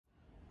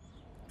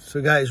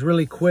So guys,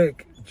 really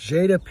quick,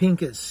 Jada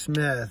Pinkett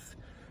Smith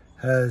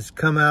has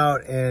come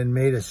out and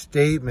made a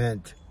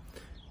statement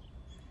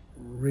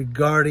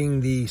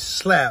regarding the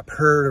slap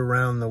heard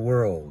around the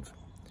world.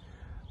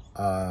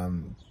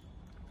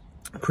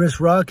 Chris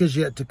Rock is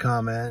yet to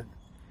comment.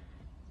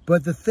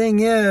 But the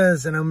thing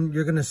is, and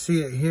you're going to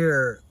see it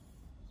here,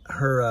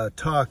 her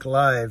talk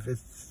live,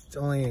 it's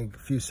only a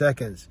few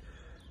seconds.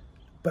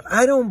 But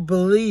I don't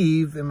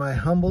believe, in my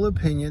humble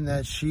opinion,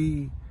 that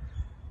she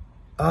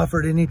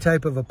offered any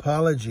type of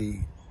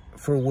apology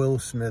for Will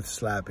Smith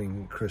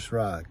slapping Chris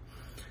Rock.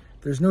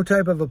 There's no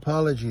type of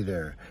apology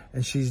there.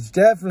 And she's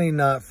definitely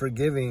not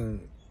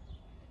forgiving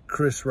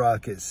Chris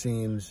Rock, it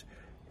seems,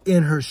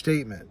 in her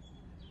statement.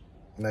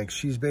 Like,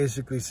 she's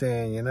basically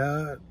saying, you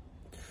know,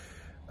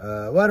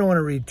 well, I don't want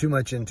to read too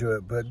much into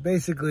it, but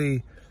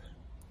basically,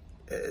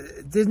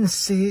 it didn't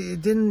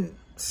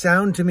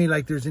sound to me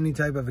like there's any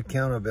type of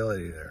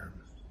accountability there.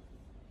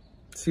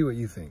 See what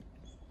you think.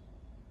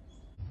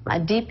 My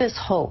deepest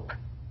hope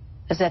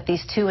is that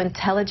these two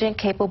intelligent,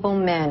 capable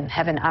men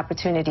have an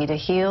opportunity to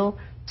heal,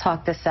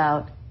 talk this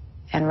out,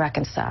 and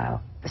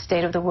reconcile. The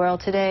state of the world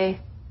today,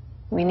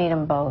 we need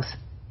them both.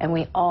 And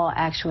we all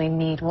actually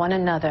need one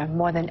another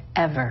more than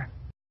ever.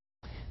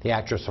 The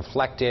actress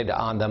reflected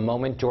on the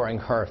moment during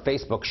her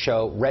Facebook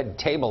show, Red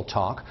Table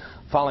Talk.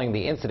 Following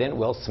the incident,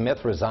 Will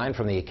Smith resigned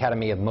from the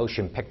Academy of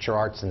Motion Picture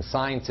Arts and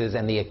Sciences,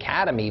 and the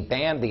Academy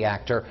banned the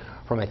actor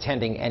from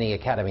attending any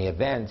Academy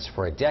events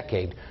for a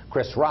decade.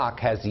 Chris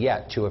Rock has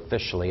yet to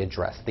officially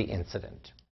address the incident.